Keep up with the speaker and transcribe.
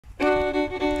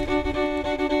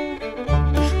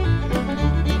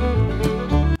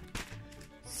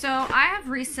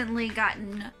recently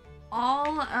gotten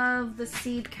all of the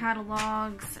seed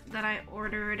catalogs that I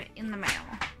ordered in the mail.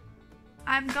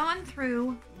 I've gone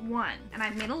through one and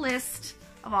I've made a list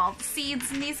of all the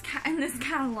seeds in this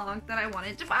catalog that I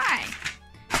wanted to buy.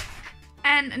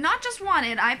 And not just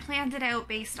wanted, I planned it out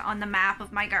based on the map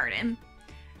of my garden.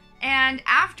 And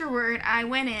afterward, I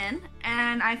went in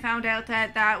and I found out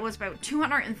that that was about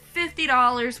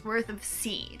 $250 worth of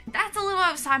seed. That's a little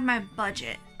outside my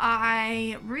budget.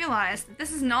 I realized that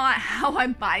this is not how I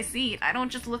buy seed. I don't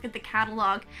just look at the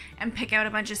catalog and pick out a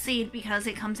bunch of seed because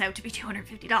it comes out to be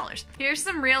 $250. Here's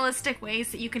some realistic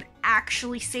ways that you can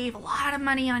actually save a lot of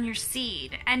money on your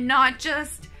seed and not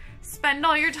just spend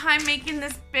all your time making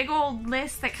this big old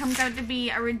list that comes out to be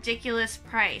a ridiculous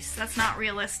price. That's not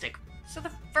realistic. So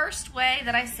the first way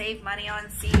that I save money on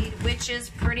seed, which is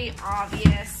pretty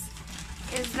obvious,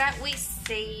 is that we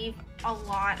save a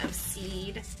lot of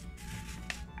seed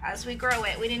as we grow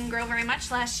it. We didn't grow very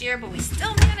much last year, but we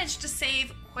still managed to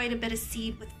save quite a bit of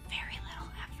seed with very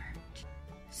little effort.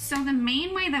 So the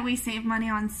main way that we save money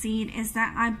on seed is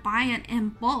that I buy it in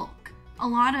bulk. A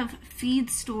lot of feed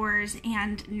stores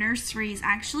and nurseries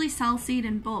actually sell seed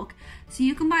in bulk. So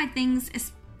you can buy things,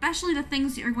 especially the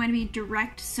things that you're going to be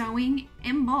direct sowing,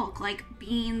 in bulk, like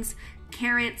beans,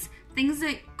 carrots, things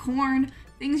like corn,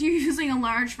 things you're using a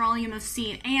large volume of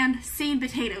seed, and seed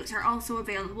potatoes are also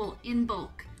available in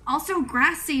bulk. Also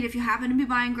grass seed, if you happen to be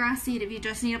buying grass seed, if you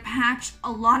just need a patch,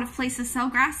 a lot of places sell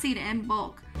grass seed in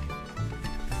bulk.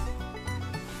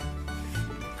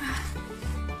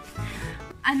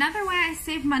 Another way I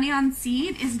save money on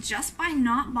seed is just by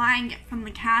not buying it from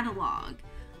the catalog.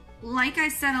 Like I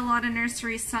said, a lot of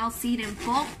nurseries sell seed in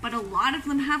bulk, but a lot of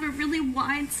them have a really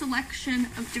wide selection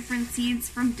of different seeds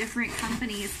from different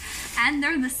companies, and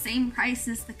they're the same price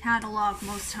as the catalog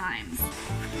most times.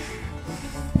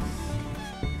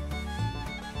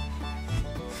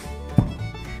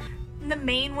 The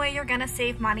main way you're gonna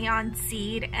save money on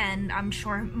seed, and I'm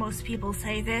sure most people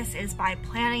say this, is by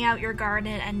planning out your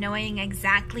garden and knowing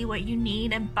exactly what you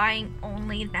need and buying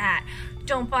only that.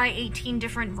 Don't buy 18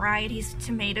 different varieties of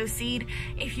tomato seed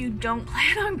if you don't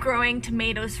plan on growing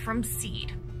tomatoes from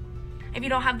seed. If you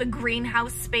don't have the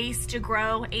greenhouse space to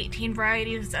grow 18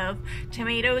 varieties of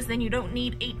tomatoes, then you don't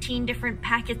need 18 different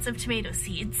packets of tomato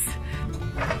seeds.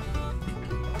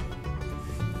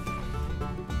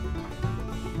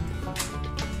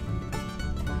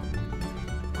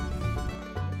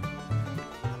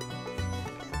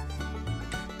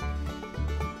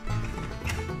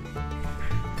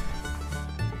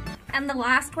 And the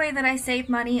last way that I save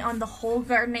money on the whole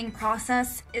gardening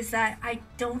process is that I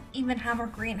don't even have a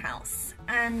greenhouse.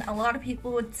 And a lot of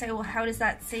people would say, well, how does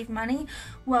that save money?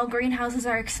 Well, greenhouses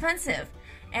are expensive,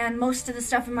 and most of the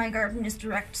stuff in my garden is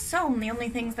direct sown. The only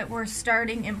things that we're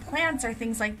starting in plants are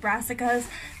things like brassicas,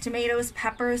 tomatoes,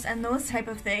 peppers, and those type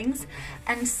of things.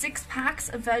 And 6 packs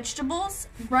of vegetables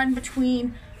run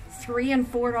between $3 and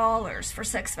 $4 for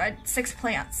 6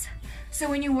 plants. So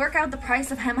when you work out the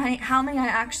price of how many I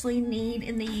actually need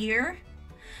in the year,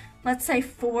 let's say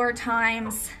 4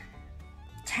 times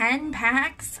 10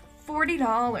 packs,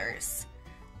 $40.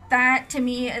 That to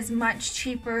me is much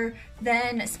cheaper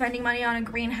than spending money on a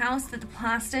greenhouse that the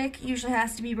plastic usually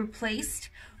has to be replaced,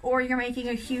 or you're making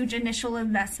a huge initial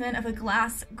investment of a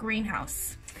glass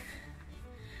greenhouse.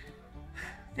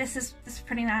 This is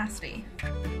pretty nasty.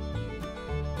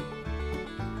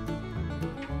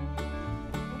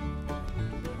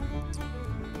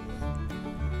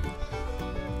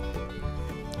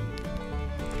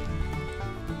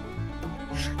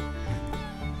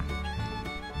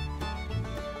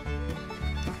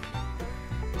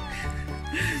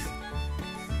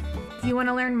 If you want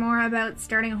to learn more about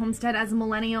starting a homestead as a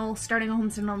millennial, starting a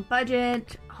homestead on a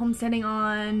budget, homesteading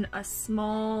on a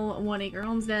small 1-acre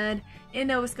homestead in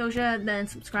Nova Scotia, then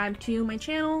subscribe to my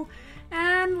channel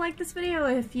and like this video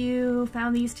if you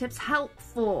found these tips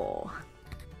helpful.